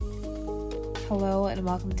Hello and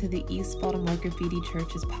welcome to the East Baltimore Graffiti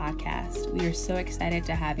Church's podcast. We are so excited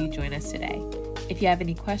to have you join us today. If you have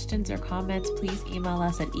any questions or comments, please email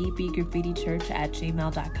us at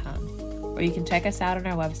ebgraffitichurch@gmail.com, or you can check us out on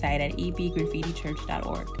our website at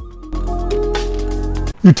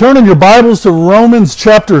ebgraffitichurch.org. You turn in your Bibles to Romans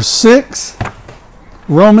chapter 6.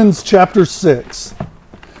 Romans chapter 6.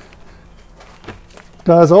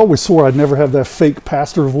 Guys, I always swore I'd never have that fake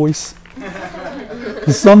pastor voice.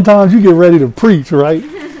 Sometimes you get ready to preach, right?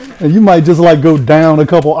 And you might just go down a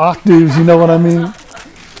couple octaves, you know what I mean?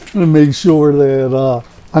 To make sure that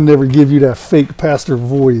I never give you that fake pastor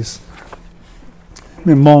voice.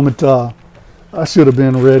 In a moment, I should have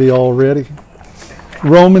been ready already.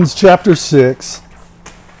 Romans chapter 6.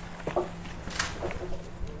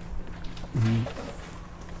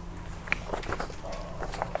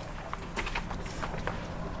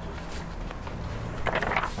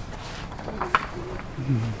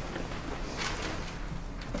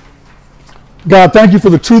 God, thank you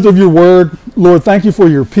for the truth of your word. Lord, thank you for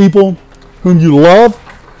your people whom you love.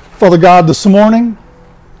 Father God, this morning,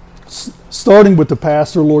 starting with the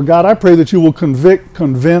pastor, Lord God, I pray that you will convict,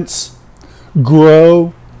 convince,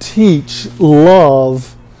 grow, teach,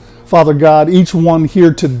 love, Father God, each one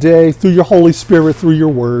here today through your Holy Spirit, through your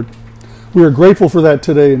word. We are grateful for that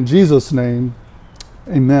today in Jesus' name.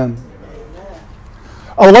 Amen.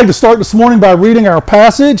 I would like to start this morning by reading our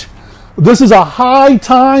passage. This is a high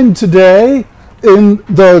time today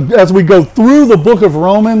as we go through the book of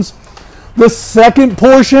Romans. The second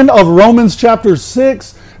portion of Romans chapter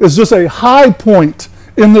 6 is just a high point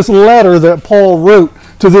in this letter that Paul wrote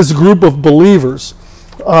to this group of believers.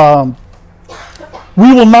 We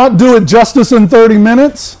will not do it justice in 30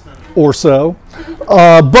 minutes or so,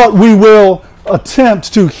 but we will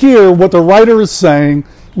attempt to hear what the writer is saying.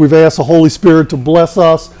 We've asked the Holy Spirit to bless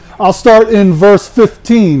us. I'll start in verse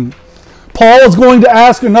 15. Paul is going to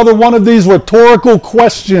ask another one of these rhetorical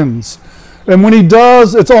questions. And when he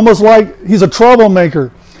does, it's almost like he's a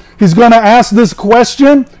troublemaker. He's going to ask this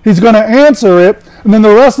question, he's going to answer it, and then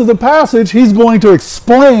the rest of the passage, he's going to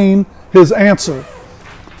explain his answer.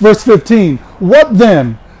 Verse 15, what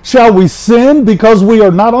then? Shall we sin because we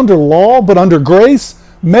are not under law, but under grace?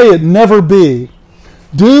 May it never be.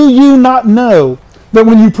 Do you not know that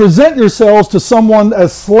when you present yourselves to someone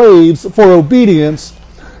as slaves for obedience,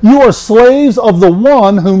 you are slaves of the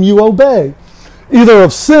one whom you obey, either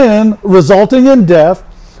of sin resulting in death,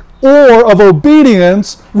 or of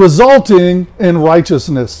obedience resulting in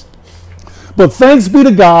righteousness. But thanks be to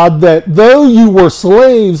God that though you were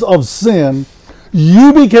slaves of sin,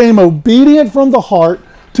 you became obedient from the heart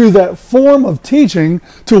to that form of teaching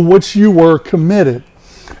to which you were committed.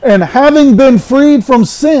 And having been freed from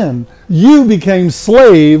sin, you became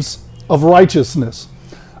slaves of righteousness.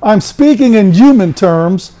 I'm speaking in human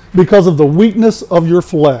terms because of the weakness of your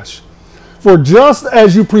flesh. For just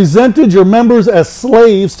as you presented your members as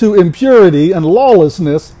slaves to impurity and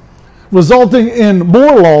lawlessness, resulting in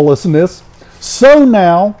more lawlessness, so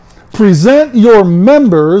now present your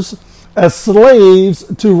members as slaves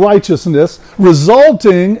to righteousness,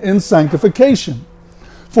 resulting in sanctification.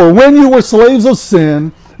 For when you were slaves of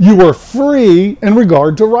sin, you were free in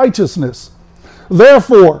regard to righteousness.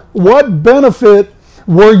 Therefore, what benefit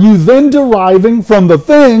were you then deriving from the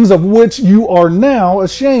things of which you are now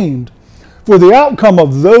ashamed? For the outcome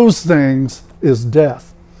of those things is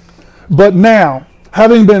death. But now,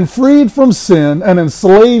 having been freed from sin and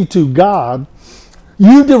enslaved to God,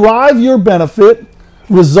 you derive your benefit,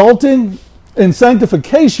 resulting in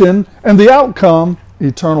sanctification, and the outcome,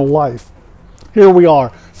 eternal life. Here we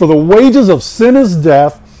are. For the wages of sin is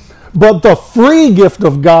death, but the free gift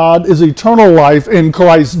of God is eternal life in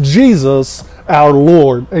Christ Jesus our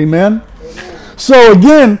Lord. Amen? So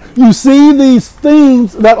again, you see these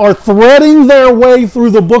themes that are threading their way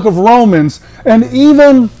through the book of Romans. And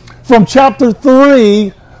even from chapter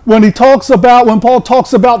 3, when Paul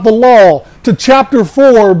talks about the law, to chapter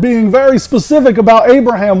 4 being very specific about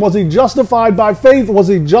Abraham. Was he justified by faith? Was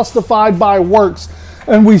he justified by works?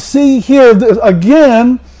 And we see here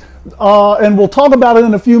again, and we'll talk about it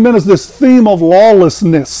in a few minutes, this theme of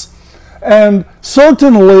lawlessness. And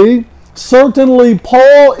certainly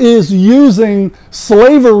Paul is using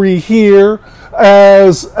slavery here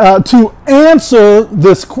as to answer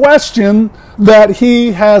this question that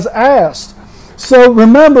he has asked. So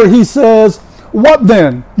remember, he says, what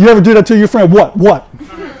then? You ever do that to your friend? What?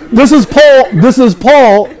 This is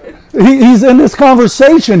Paul. He's in this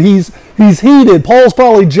conversation. He's heated. Paul's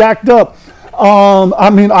probably jacked up.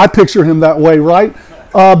 I picture him that way, right?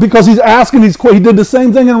 Because he's asking he did the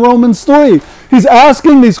same thing in Romans 3. He's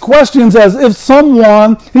asking these questions as if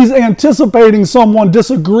he's anticipating someone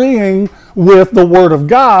disagreeing with the Word of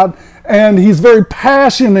God, and he's very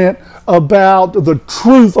passionate about the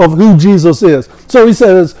truth of who Jesus is. So he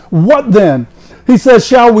says, what then? He says,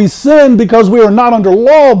 shall we sin because we are not under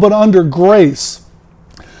law but under grace?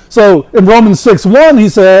 So in Romans 6:1 he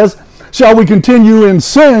says, shall we continue in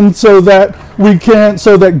sin so that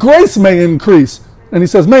grace may increase? And he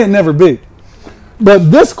says, may it never be.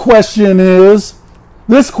 But this question is,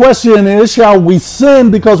 shall we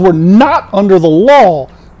sin because we're not under the law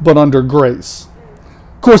but under grace?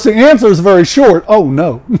 Of course, the answer is very short. Oh,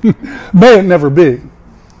 no. May it never be.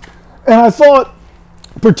 And I thought,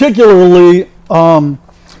 particularly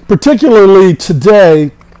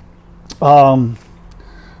today,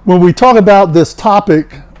 when we talk about this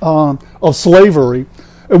topic of slavery,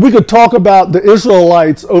 and we could talk about the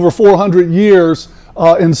Israelites over 400 years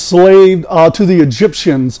enslaved to the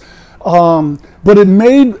Egyptians, but it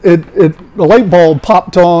made a light bulb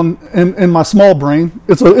popped on in my small brain.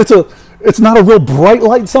 It's not a real bright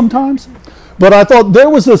light sometimes, but I thought there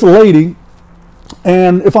was this lady,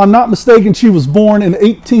 and if I'm not mistaken, she was born in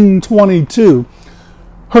 1822.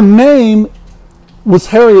 Her name was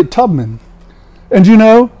Harriet Tubman, and you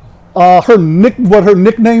know what her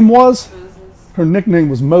nickname was? Moses. Her nickname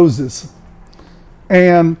was Moses,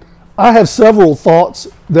 and I have several thoughts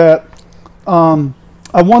that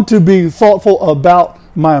I want to be thoughtful about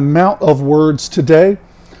my amount of words today.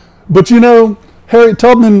 But you know, Harriet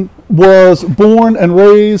Tubman was born and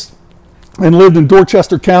raised and lived in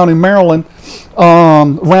Dorchester County, Maryland,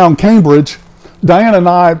 around Cambridge. Diana and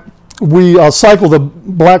I, we cycle the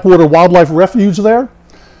Blackwater Wildlife Refuge there,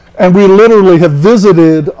 and we literally have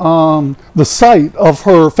visited the site of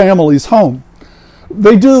her family's home.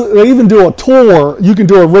 They even do a tour. You can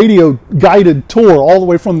do a radio guided tour all the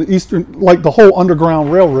way from the eastern, like the whole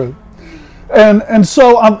Underground Railroad. And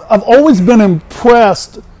so I've always been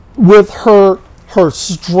impressed with her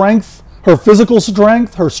strength, her physical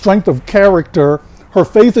strength, her strength of character, her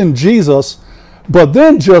faith in Jesus, but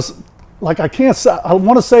then just like I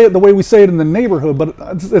want to say it the way we say it in the neighborhood, but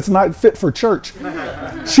it's not fit for church.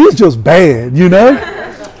 She's just bad, you know?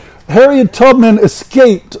 Harriet Tubman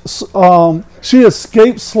escaped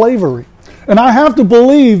slavery. And I have to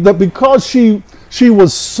believe that because she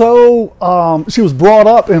was she was brought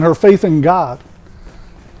up in her faith in God.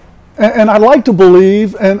 And I like to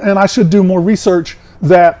believe, and I should do more research,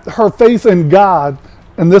 that her faith in God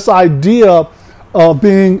and this idea of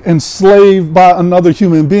being enslaved by another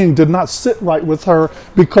human being did not sit right with her,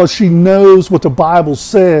 because she knows what the Bible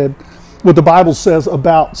says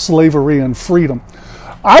about slavery and freedom.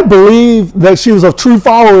 I believe that she was a true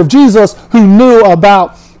follower of Jesus who knew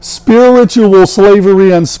about spiritual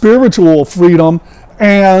slavery and spiritual freedom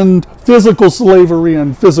and physical slavery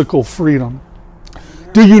and physical freedom.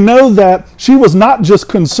 Do you know that she was not just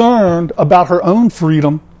concerned about her own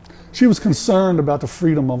freedom, she was concerned about the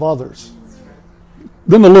freedom of others?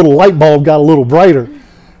 Then the little light bulb got a little brighter.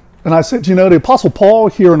 And I said, you know, the Apostle Paul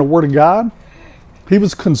here in the Word of God, he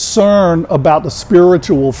was concerned about the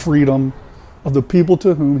spiritual freedom of the people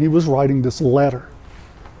to whom he was writing this letter.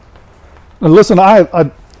 And listen,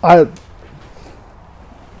 I've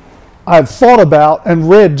thought about and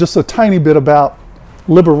read just a tiny bit about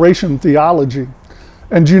liberation theology.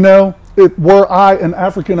 And you know, were I an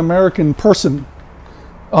African American person,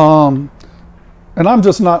 and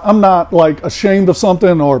I'm not like ashamed of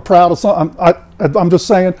something or proud of something. I'm just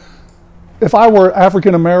saying, if I were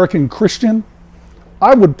African American Christian,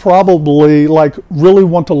 I would probably like really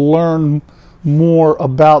want to learn more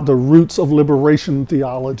about the roots of liberation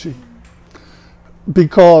theology.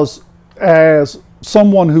 Because as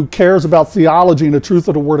someone who cares about theology and the truth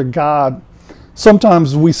of the Word of God,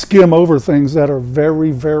 sometimes we skim over things that are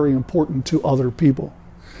very, very important to other people.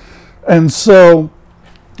 And so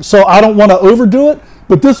I don't want to overdo it,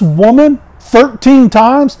 but this woman, 13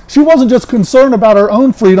 times, she wasn't just concerned about her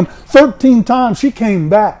own freedom. 13 times she came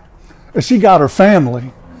back, and she got her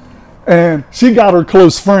family, and she got her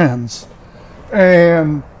close friends,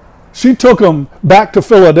 and she took them back to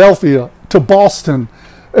Philadelphia, to Boston.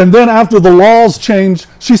 And then after the laws changed,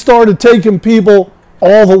 she started taking people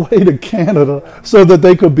all the way to Canada so that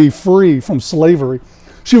they could be free from slavery.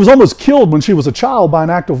 She was almost killed when she was a child by an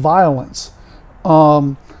act of violence.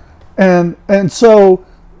 And so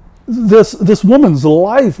this woman's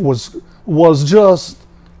life was just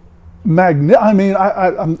magnificent. I mean,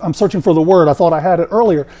 I'm searching for the word. I thought I had it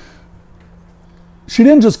earlier. She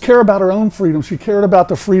didn't just care about her own freedom. She cared about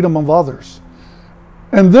the freedom of others.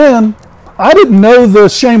 And then, I didn't know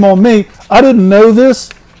this, shame on me. I didn't know this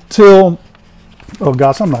till, oh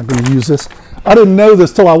gosh, I'm not going to use this. I didn't know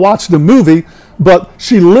this till I watched the movie, but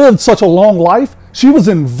she lived such a long life. She was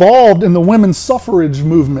involved in the women's suffrage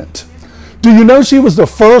movement. Do you know she was the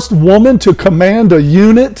first woman to command a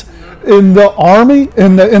unit in the army,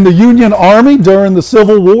 in the Union Army during the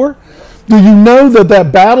Civil War? Do you know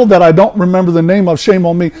that battle that I don't remember the name of, shame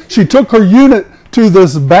on me, she took her unit to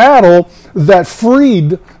this battle that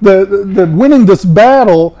freed, that winning this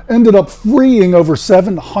battle ended up freeing over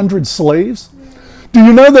 700 slaves? Do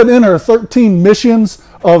you know that in her 13 missions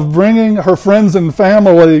of bringing her friends and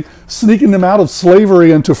family, sneaking them out of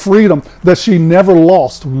slavery into freedom, that she never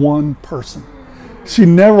lost one person? She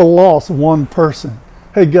never lost one person.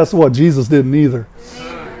 Hey, guess what? Jesus didn't either.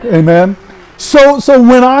 Amen. So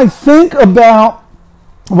when I think about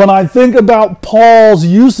Paul's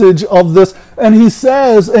usage of this, and he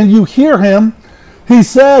says, and you hear him, he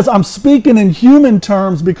says, I'm speaking in human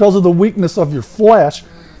terms because of the weakness of your flesh.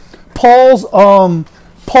 Paul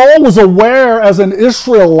was aware as an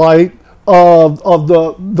Israelite of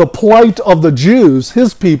the plight of the Jews,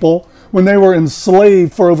 his people, when they were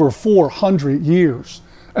enslaved for over 400 years.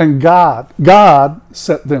 And God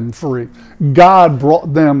set them free. God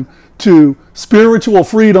brought them to spiritual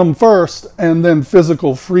freedom first and then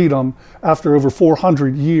physical freedom after over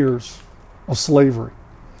 400 years of slavery.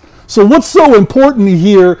 So what's so important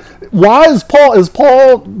here? Why is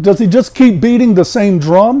Paul, does he just keep beating the same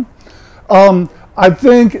drum? I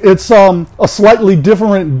think it's a slightly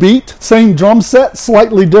different beat, same drum set,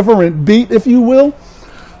 slightly different beat, if you will.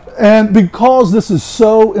 And because this is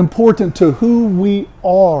so important to who we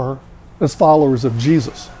are as followers of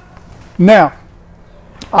Jesus. Now,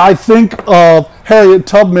 I think of Harriet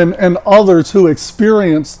Tubman and others who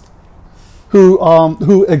experienced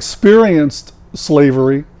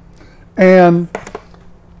slavery, and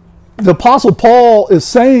the Apostle Paul is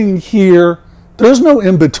saying here, there's no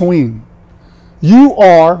in between.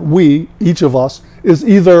 We, each of us, is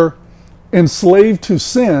either enslaved to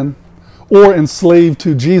sin or enslaved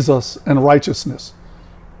to Jesus and righteousness.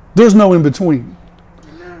 There's no in between.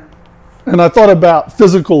 And I thought about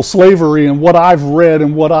physical slavery and what I've read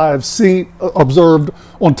and what I've seen, observed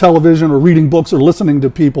on television or reading books or listening to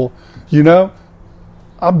people. You know,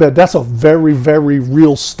 I bet that's a very, very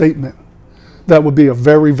real statement. That would be a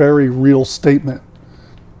very, very real statement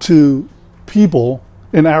to people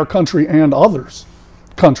in our country and others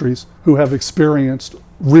countries who have experienced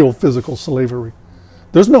real physical slavery.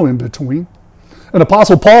 There's no in between. And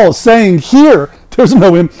Apostle Paul is saying here, there's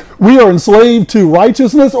no in. We are enslaved to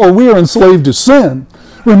righteousness or we are enslaved to sin.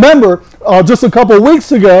 Remember, just a couple of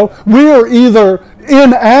weeks ago, we are either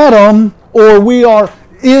in Adam or we are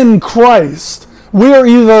in Christ. We are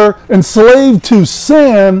either enslaved to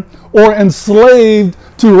sin or enslaved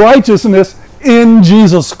to righteousness in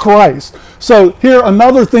Jesus Christ. So here,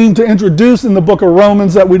 another thing to introduce in the book of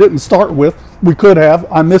Romans that we didn't start with, we could have,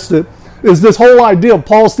 I missed it, is this whole idea of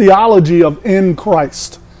Paul's theology of in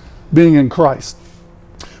Christ, being in Christ.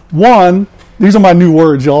 One, these are my new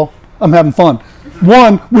words, y'all. I'm having fun.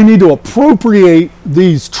 One, we need to appropriate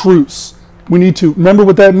these truths. We need to, remember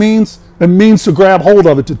what that means? It means to grab hold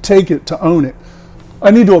of it, to take it, to own it.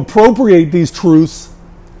 I need to appropriate these truths.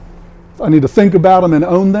 I need to think about them and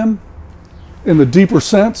own them in the deeper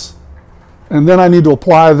sense. And then I need to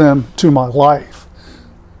apply them to my life.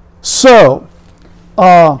 So,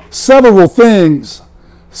 several things,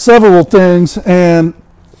 and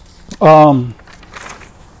I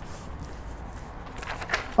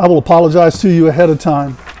will apologize to you ahead of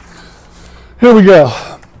time. Here we go.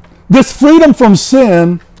 This freedom from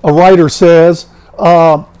sin, a writer says,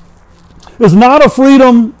 is not a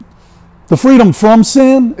freedom. The freedom from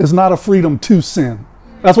sin is not a freedom to sin.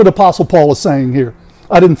 That's what Apostle Paul is saying here.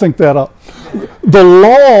 I didn't think that up. The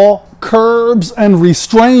law curbs and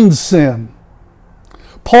restrains sin.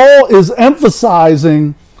 Paul is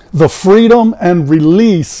emphasizing the freedom and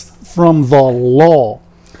release from the law.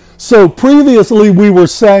 So previously we were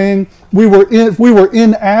saying we were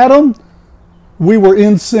in Adam, we were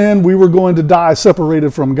in sin, we were going to die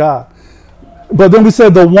separated from God. But then we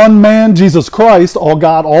said the one man, Jesus Christ, all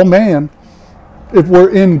God, all man, if we're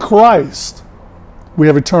in Christ, we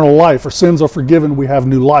have eternal life. Our sins are forgiven, we have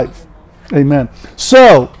new life. Amen.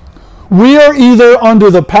 So, we are either under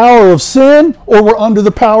the power of sin or we're under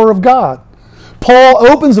the power of God. Paul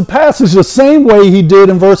opens the passage the same way he did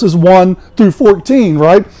in verses 1 through 14,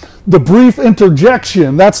 right? The brief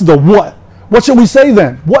interjection, that's the what. What should we say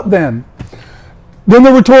then? What then? Then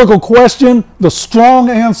the rhetorical question, the strong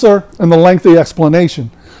answer, and the lengthy explanation.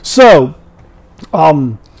 So,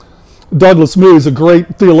 Douglas Moo is a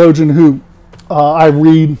great theologian who I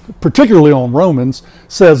read, particularly on Romans,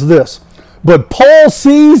 says this: but Paul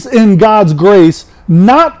sees in God's grace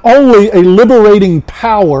not only a liberating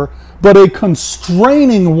power, but a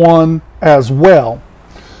constraining one as well.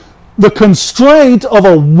 the constraint of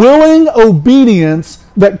a willing obedience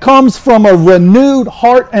that comes from a renewed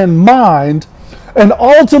heart and mind, and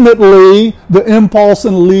ultimately the impulse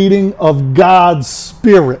and leading of God's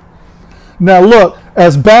Spirit. Now look,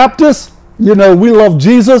 as Baptists, we love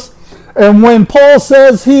Jesus, and when Paul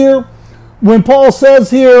says here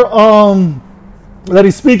that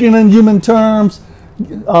he's speaking in human terms,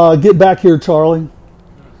 get back here, Charlie.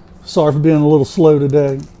 Sorry for being a little slow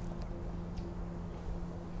today.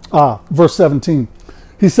 Verse 17.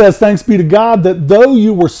 He says, "Thanks be to God that though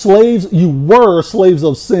you were slaves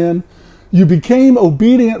of sin, you became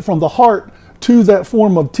obedient from the heart to that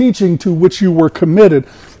form of teaching to which you were committed."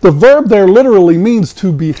 The verb there literally means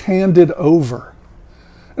to be handed over.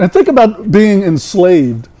 And think about being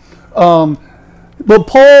enslaved. But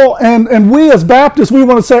Paul and we as Baptists, we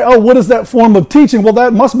want to say, oh, what is that form of teaching? Well,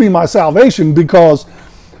 that must be my salvation because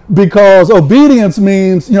obedience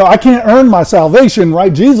means, I can't earn my salvation,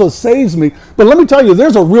 right? Jesus saves me. But let me tell you,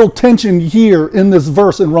 there's a real tension here in this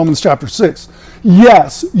verse in Romans chapter 6.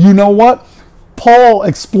 Yes, you know what? Paul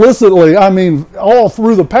explicitly, all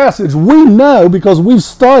through the passage, we know because we've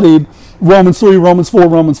studied Romans 3, Romans 4,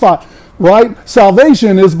 Romans 5, right?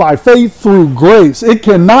 Salvation is by faith through grace. It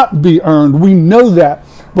cannot be earned. We know that.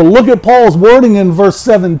 But look at Paul's wording in verse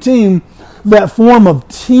 17, that form of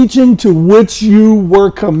teaching to which you were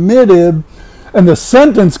committed. And the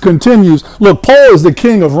sentence continues. Look, Paul is the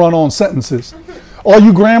king of run-on sentences. All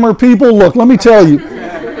you grammar people, look, let me tell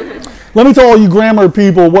all you grammar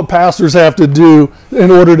people what pastors have to do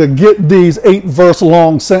in order to get these 8-verse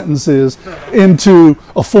long sentences into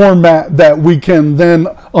a format that we can then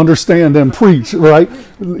understand and preach, right?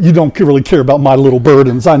 You don't really care about my little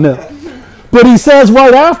burdens, I know. But he says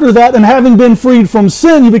right after that, and having been freed from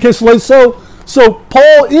sin, you became slaves. So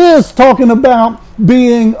Paul is talking about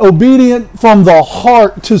being obedient from the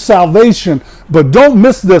heart to salvation. But don't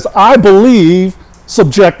miss this. I believe,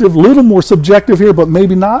 subjective, a little more subjective here, but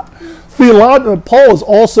maybe not. Paul is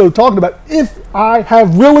also talking about if I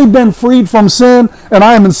have really been freed from sin and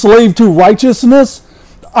I am enslaved to righteousness,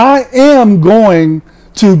 I am going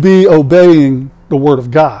to be obeying the Word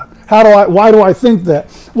of God. Why do I think that?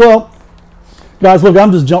 Well, guys, look,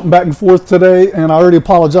 I'm just jumping back and forth today, and I already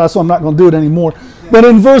apologize, so I'm not going to do it anymore. But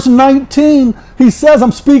in verse 19, he says,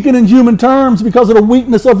 I'm speaking in human terms because of the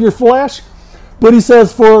weakness of your flesh. But he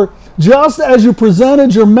says, for just as you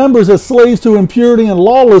presented your members as slaves to impurity and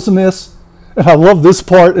lawlessness, and I love this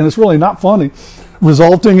part, and it's really not funny,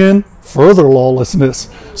 resulting in further lawlessness.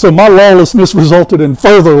 So my lawlessness resulted in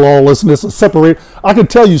further lawlessness. I could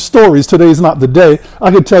tell you stories. Today's not the day.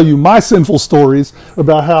 I could tell you my sinful stories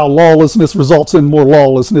about how lawlessness results in more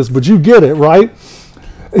lawlessness, but you get it, right?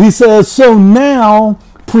 He says, so now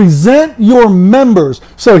present your members.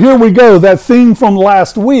 So here we go, that theme from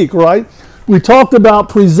last week, right? We talked about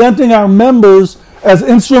presenting our members as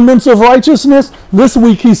instruments of righteousness. This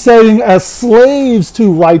week he's saying as slaves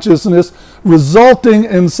to righteousness, resulting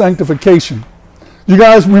in sanctification. You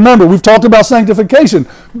guys remember, we've talked about sanctification.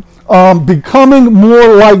 Becoming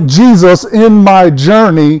more like Jesus in my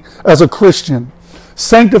journey as a Christian.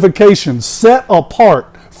 Sanctification, set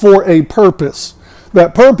apart for a purpose.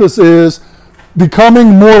 That purpose is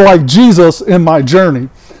becoming more like Jesus in my journey.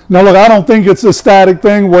 Now look, I don't think it's a static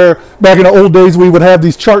thing where back in the old days we would have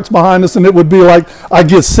these charts behind us and it would be like I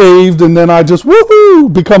get saved and then I just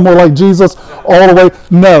woohoo become more like Jesus all the way.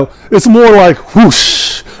 No, it's more like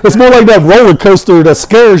whoosh. It's more like that roller coaster that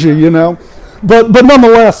scares you, But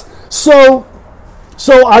nonetheless, so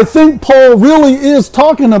I think Paul really is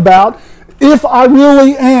talking about if I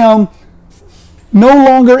really am no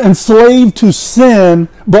longer enslaved to sin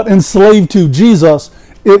but enslaved to Jesus,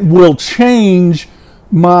 it will change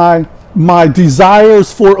my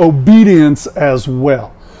desires for obedience as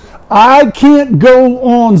well. I can't go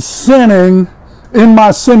on sinning in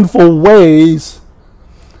my sinful ways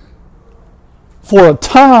for a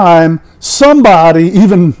time. Somebody,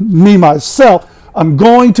 even me myself, I'm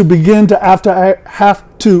going to begin to have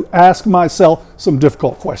to ask myself some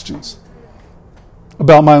difficult questions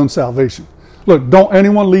about my own salvation. Look, don't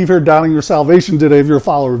anyone leave here doubting your salvation today if you're a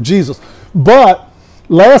follower of Jesus. But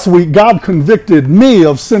last week, God convicted me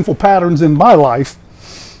of sinful patterns in my life,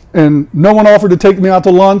 and no one offered to take me out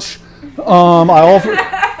to lunch. I offered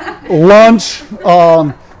lunch,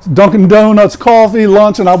 Dunkin' Donuts, coffee,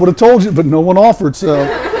 lunch, and I would have told you, but no one offered, so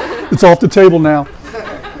it's off the table now.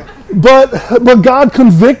 But God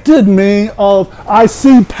convicted me of, I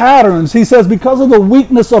see patterns. He says, because of the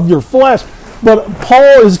weakness of your flesh. But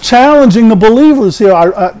Paul is challenging the believers here.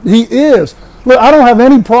 He is. Look, I don't have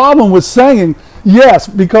any problem with saying yes,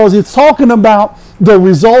 because it's talking about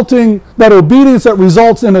that obedience that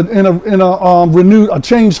results in a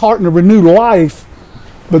changed heart and a renewed life,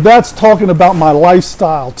 but that's talking about my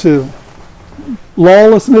lifestyle too.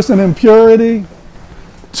 Lawlessness and impurity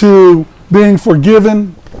to being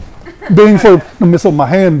forgiven, I miss all my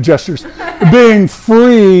hand gestures, being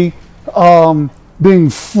free,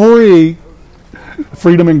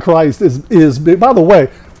 freedom in Christ is by the way,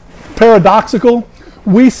 paradoxical.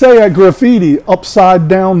 We say at Graffiti upside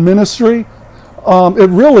down ministry. It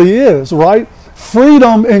really is, right?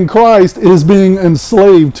 Freedom in Christ is being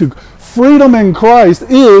enslaved to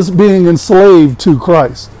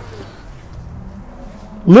Christ.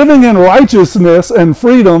 Living in righteousness and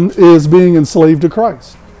freedom is being enslaved to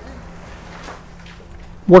Christ.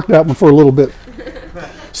 Work that one for a little bit.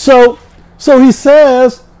 So he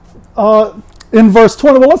says in verse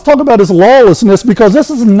 20, well, let's talk about his lawlessness, because this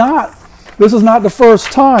is not the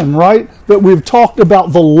first time, right, that we've talked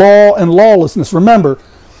about the law and lawlessness. Remember,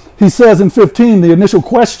 he says in 15, the initial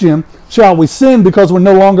question, shall we sin because we're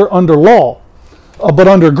no longer under law, but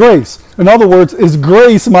under grace? In other words, is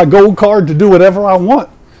grace my gold card to do whatever I want?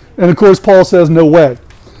 And of course, Paul says, no way.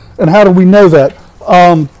 And how do we know that?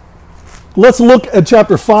 Let's look at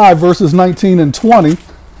chapter 5, verses 19 and 20.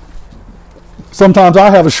 Sometimes I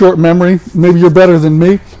have a short memory. Maybe you're better than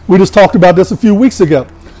me. We just talked about this a few weeks ago.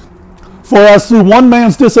 For as through one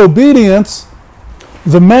man's disobedience,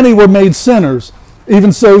 the many were made sinners,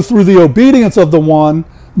 even so through the obedience of the one,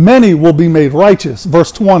 many will be made righteous.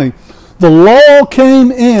 Verse 20. The law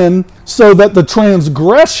came in so that the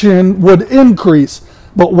transgression would increase,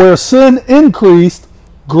 but where sin increased,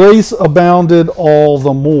 grace abounded all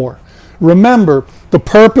the more. Remember, the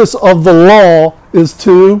purpose of the law is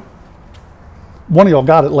to, one of y'all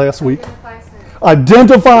got it last week.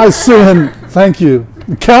 Identify sin. Thank you.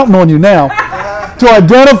 I'm counting on you now. To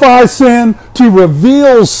identify sin, to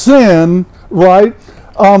reveal sin, right?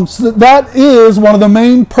 So that is one of the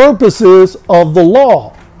main purposes of the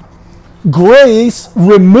law. Grace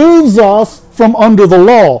removes us from under the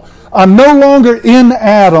law. I'm no longer in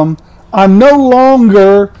Adam. I'm no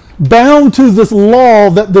longer bound to this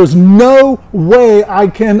law that there's no way I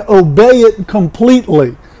can obey it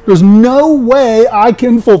completely. There's no way I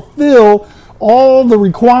can fulfill all the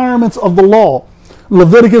requirements of the law.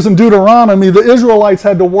 Leviticus and Deuteronomy, the Israelites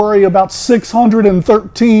had to worry about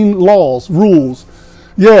 613 rules.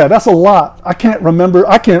 Yeah, that's a lot. I can't remember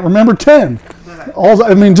 10.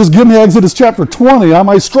 Just give me Exodus chapter 20. I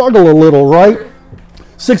might struggle a little, right?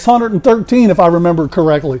 613 if I remember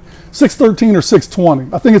correctly. 613 or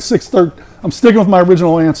 620. I think it's 613. I'm sticking with my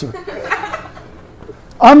original answer.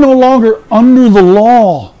 I'm no longer under the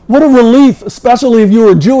law. What a relief, especially if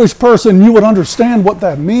you're a Jewish person, you would understand what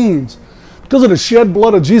that means. Because of the shed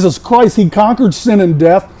blood of Jesus Christ, he conquered sin and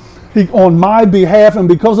death on my behalf, and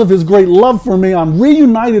because of his great love for me, I'm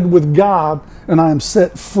reunited with God, and I am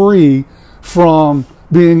set free from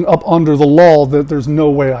being up under the law that there's no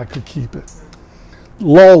way I could keep it.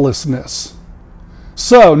 Lawlessness.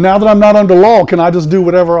 So, now that I'm not under law, can I just do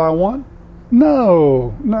whatever I want?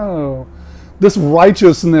 No. This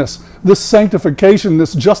righteousness, this sanctification,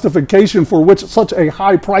 this justification for which such a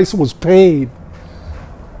high price was paid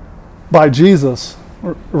by Jesus,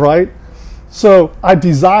 right? So I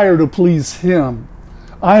desire to please him.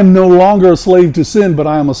 I am no longer a slave to sin, but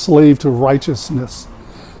I am a slave to righteousness.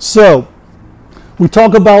 So we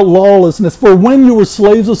talk about lawlessness. For when you were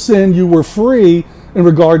slaves of sin, you were free in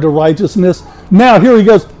regard to righteousness. Now here he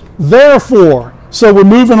goes, therefore, so we're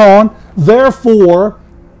moving on. Therefore,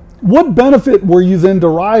 what benefit were you then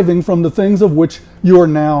deriving from the things of which you are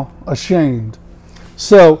now ashamed?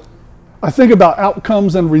 So I think about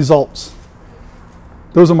outcomes and results.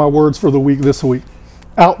 Those are my words for the week this week.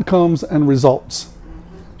 Outcomes and results.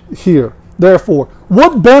 Here. Therefore,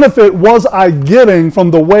 what benefit was I getting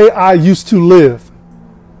from the way I used to live?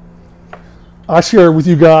 I share with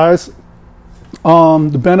you guys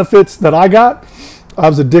the benefits that I got. I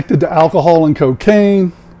was addicted to alcohol and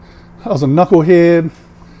cocaine. I was a knucklehead.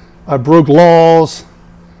 I broke laws.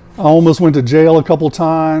 I almost went to jail a couple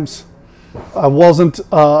times. I was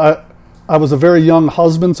a very young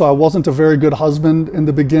husband, so I wasn't a very good husband in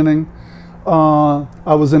the beginning. I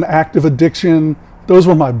was in active addiction. Those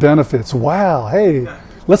were my benefits. Wow, hey,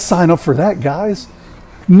 let's sign up for that, guys.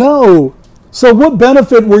 No. So what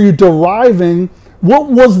benefit were you deriving? What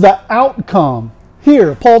was the outcome?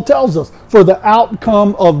 Here, Paul tells us, for the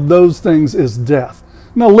outcome of those things is death.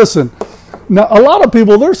 Now listen, a lot of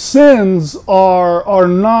people, their sins are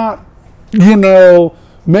not,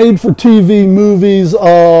 made for TV movies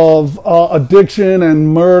of addiction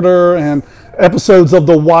and murder and episodes of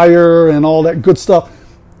The Wire and all that good stuff.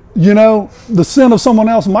 the sin of someone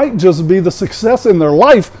else might just be the success in their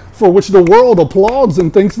life for which the world applauds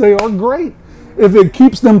and thinks they are great. If it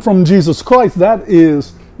keeps them from Jesus Christ, that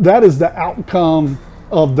is the outcome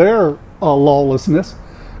of their lawlessness.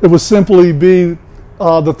 It would simply be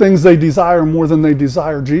the things they desire more than they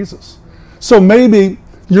desire Jesus. So maybe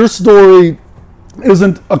your story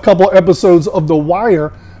isn't a couple episodes of The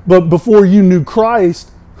Wire, but before you knew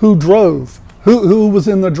Christ, who drove? Who was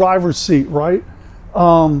in the driver's seat, right?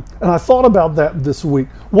 And I thought about that this week.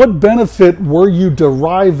 What benefit were you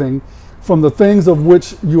deriving from the things of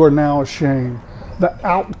which you are now ashamed? The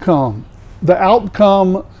outcome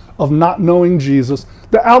of not knowing Jesus,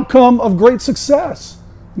 the outcome of great success,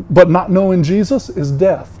 but not knowing Jesus is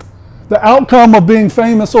death. The outcome of being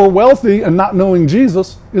famous or wealthy and not knowing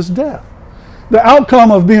Jesus is death. The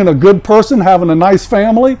outcome of being a good person, having a nice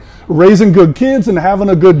family, raising good kids, and having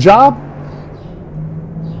a good job.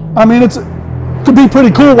 I mean, it could be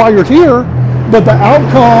pretty cool while you're here, but the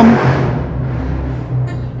outcome,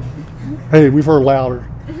 hey, we've heard louder.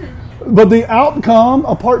 But the outcome,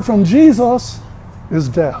 apart from Jesus, is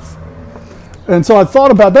death. And so I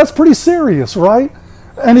thought about, that's pretty serious, right?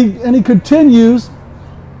 And he continues,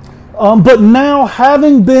 but now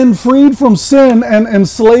having been freed from sin and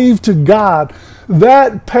enslaved to God,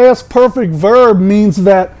 that past perfect verb means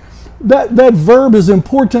that verb is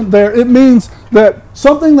important there. It means that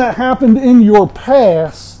something that happened in your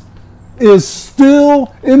past is still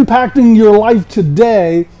impacting your life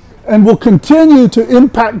today and will continue to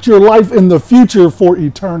impact your life in the future for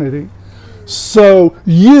eternity. So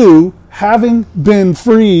you, having been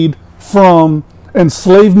freed from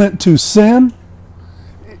enslavement to sin,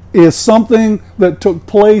 is something that took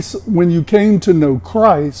place when you came to know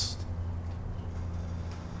Christ,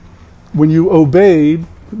 when you obeyed.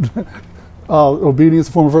 Obedience,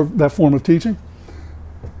 that form of teaching.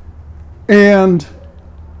 And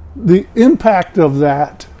the impact of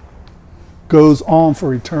that goes on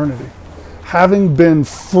for eternity. Having been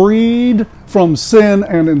freed from sin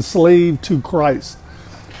and enslaved to Christ.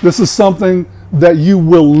 This is something that you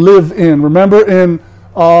will live in. Remember in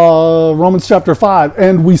Romans chapter 5,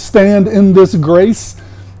 and we stand in this grace.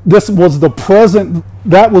 That was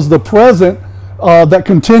the present that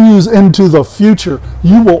continues into the future.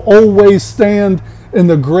 You will always stand in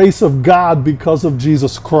the grace of God because of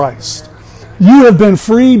Jesus Christ. You have been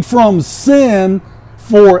freed from sin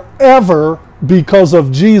forever because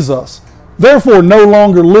of Jesus. Therefore, no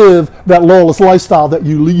longer live that lawless lifestyle that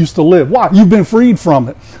you used to live. Why? You've been freed from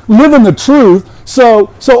it. Live in the truth. So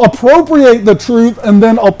appropriate the truth and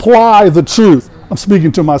then apply the truth. I'm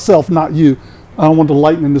speaking to myself, not you. I don't want the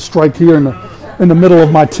lightning to strike here in the middle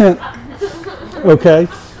of my tent. Okay?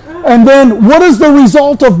 And then what is the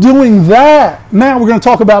result of doing that? Now we're going to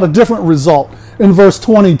talk about a different result in verse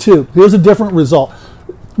 22. Here's a different result.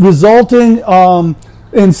 Resulting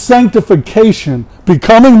in sanctification,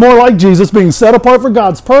 becoming more like Jesus, being set apart for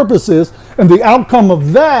God's purposes, and the outcome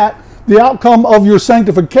of that, the outcome of your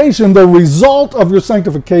sanctification, the result of your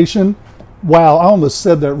sanctification. Wow, I almost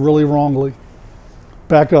said that really wrongly.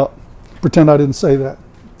 Back up. Pretend I didn't say that.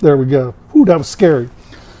 There we go. Ooh, that was scary.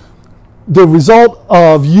 The result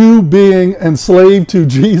of you being enslaved to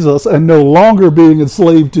Jesus and no longer being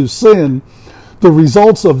enslaved to sin, the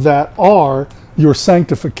results of that are your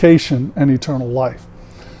sanctification and eternal life.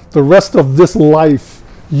 The rest of this life,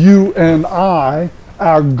 you and I,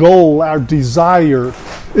 our goal, our desire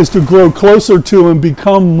is to grow closer to and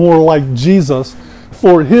become more like Jesus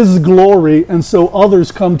for His glory, and so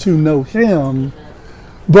others come to know Him.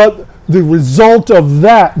 But the result of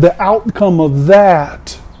that, the outcome of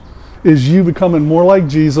that, is you becoming more like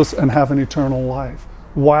Jesus and having eternal life.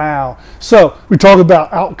 Wow. So we talk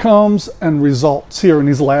about outcomes and results here in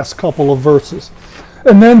these last couple of verses.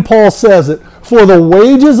 And then Paul says it, for the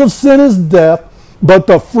wages of sin is death, but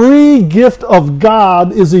the free gift of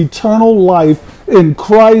God is eternal life in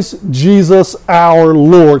Christ Jesus our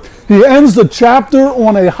Lord. He ends the chapter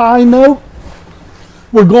on a high note.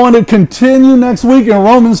 We're going to continue next week in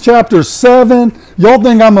Romans chapter 7. Y'all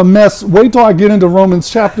think I'm a mess. Wait till I get into Romans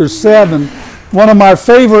chapter 7. One of my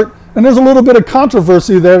favorite, and there's a little bit of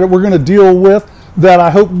controversy there that we're going to deal with that I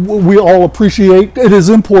hope we all appreciate. It is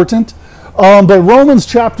important. But Romans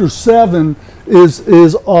chapter 7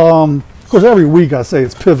 is of course, every week I say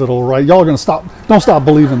it's pivotal, right? Y'all are going to don't stop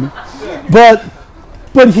believing me. But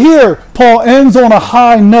here, Paul ends on a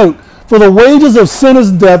high note. For the wages of sin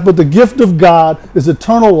is death, but the gift of God is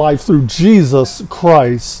eternal life through Jesus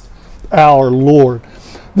Christ our Lord.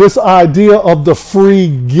 This idea of the free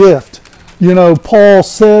gift. Paul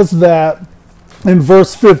says that in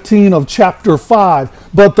verse 15 of chapter 5.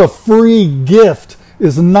 But the free gift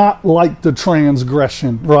is not like the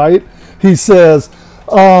transgression, right? He says,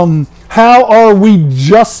 how are we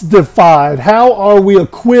justified? How are we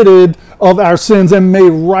acquitted of our sins and made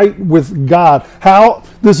right with God? How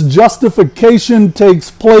this justification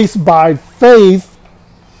takes place by faith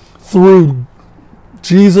through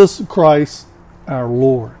Jesus Christ our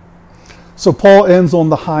Lord. So Paul ends on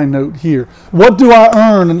the high note here. What do I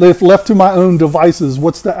earn? And if left to my own devices,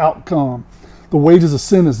 what's the outcome? The wages of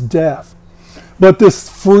sin is death. But this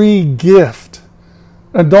free gift,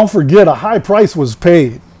 and don't forget, a high price was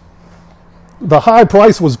paid. The high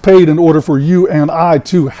price was paid in order for you and I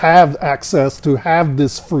to have access, to have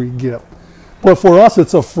this free gift. But for us,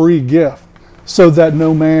 it's a free gift so that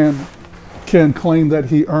no man can claim that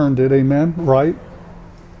he earned it. Amen? Right?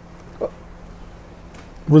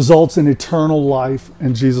 Results in eternal life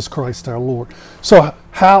in Jesus Christ our Lord. So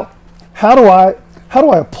how do I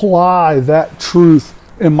apply that truth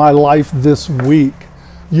in my life this week?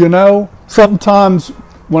 You know, sometimes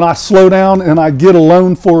when I slow down and I get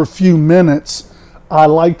alone for a few minutes, I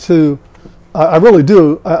really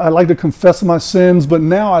do. I like to confess my sins, but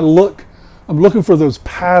now I'm looking for those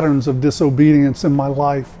patterns of disobedience in my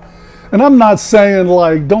life. And I'm not saying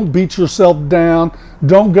like, don't beat yourself down,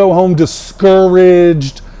 don't go home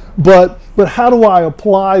discouraged, but how do I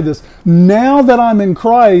apply this? Now that I'm in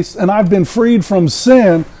Christ and I've been freed from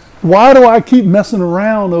sin, why do I keep messing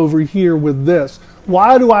around over here with this?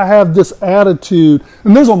 Why do I have this attitude?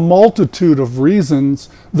 And there's a multitude of reasons.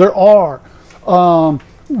 There are.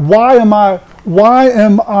 Why am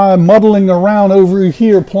I muddling around over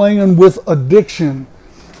here playing with addiction?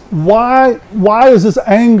 Why is this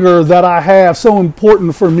anger that I have so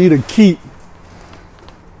important for me to keep?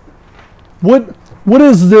 What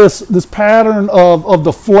is this pattern of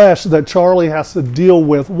the flesh that Charlie has to deal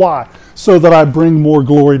with? Why? So that I bring more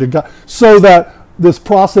glory to God. So that this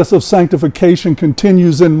process of sanctification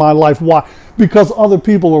continues in my life. Why? Because other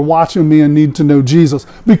people are watching me and need to know Jesus.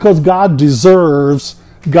 Because God deserves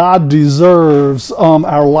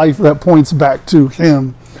our life that points back to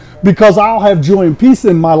Him. Because I'll have joy and peace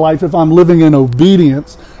in my life if I'm living in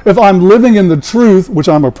obedience. If I'm living in the truth, which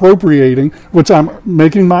I'm appropriating, which I'm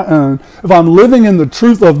making my own. If I'm living in the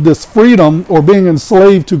truth of this freedom, or being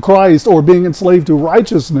enslaved to Christ, or being enslaved to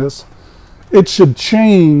righteousness, it should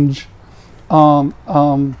change those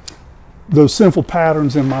sinful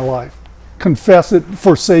patterns in my life. Confess it,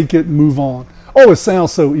 forsake it, move on. Oh, it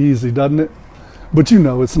sounds so easy, doesn't it? But you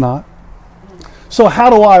know it's not. So how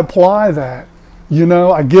do I apply that? You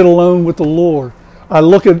know, I get alone with the Lord. I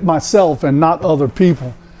look at myself and not other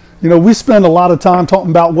people. You know, we spend a lot of time talking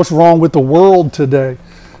about what's wrong with the world today.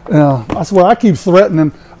 That's why I keep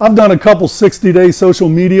threatening. I've done a couple 60-day social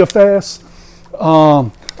media fasts.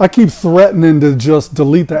 I keep threatening to just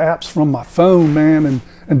delete the apps from my phone, man,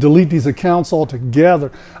 and delete these accounts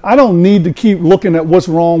altogether. I don't need to keep looking at what's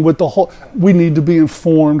wrong with the whole. We need to be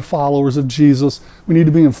informed followers of Jesus. We need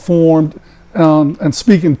to be informed and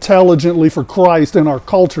speak intelligently for Christ in our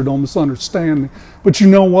culture. Don't misunderstand me. But you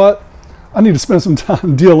know what? I need to spend some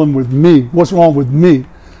time dealing with me. What's wrong with me?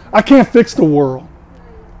 I can't fix the world.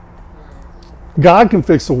 God can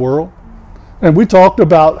fix the world. And we talked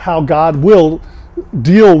about how God will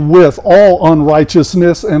deal with all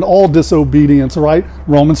unrighteousness and all disobedience, right?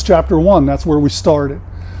 Romans chapter 1, that's where we started.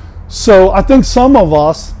 So I think some of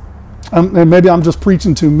us, and maybe I'm just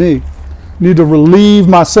preaching to me, need to relieve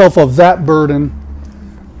myself of that burden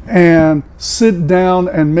and sit down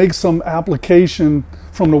and make some application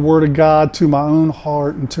from the Word of God to my own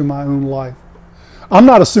heart and to my own life. I'm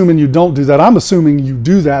not assuming you don't do that. I'm assuming you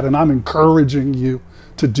do that, and I'm encouraging you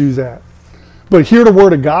to do that. But hear the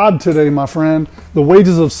Word of God today, my friend. The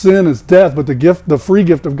wages of sin is death, but the free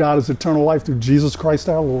gift of God is eternal life through Jesus Christ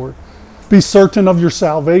our Lord. Be certain of your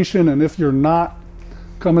salvation, and if you're not,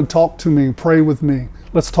 come and talk to me, pray with me.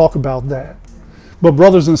 Let's talk about that. But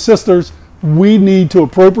brothers and sisters, we need to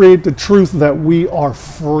appropriate the truth that we are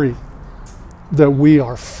free. That we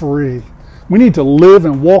are free. We need to live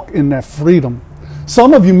and walk in that freedom.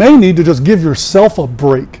 Some of you may need to just give yourself a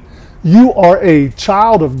break. You are a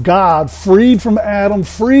child of God, freed from Adam,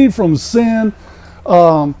 freed from sin.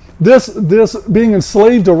 This being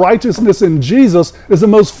enslaved to righteousness in Jesus is the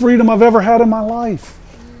most freedom I've ever had in my life.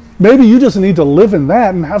 Maybe you just need to live in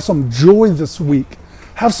that and have some joy this week.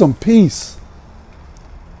 Have some peace.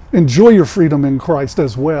 Enjoy your freedom in Christ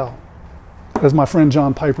as well, as my friend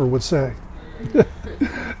John Piper would say.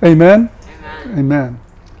 Amen? Amen? Amen.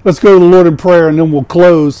 Let's go to the Lord in prayer and then we'll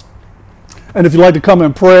close. And if you'd like to come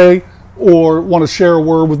and pray or want to share a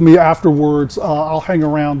word with me afterwards, I'll hang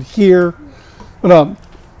around here. But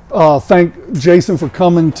thank Jason for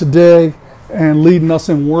coming today and leading us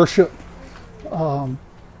in worship.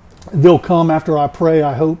 they'll come after I pray,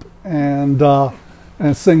 I hope, and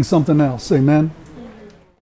sing something else. Amen.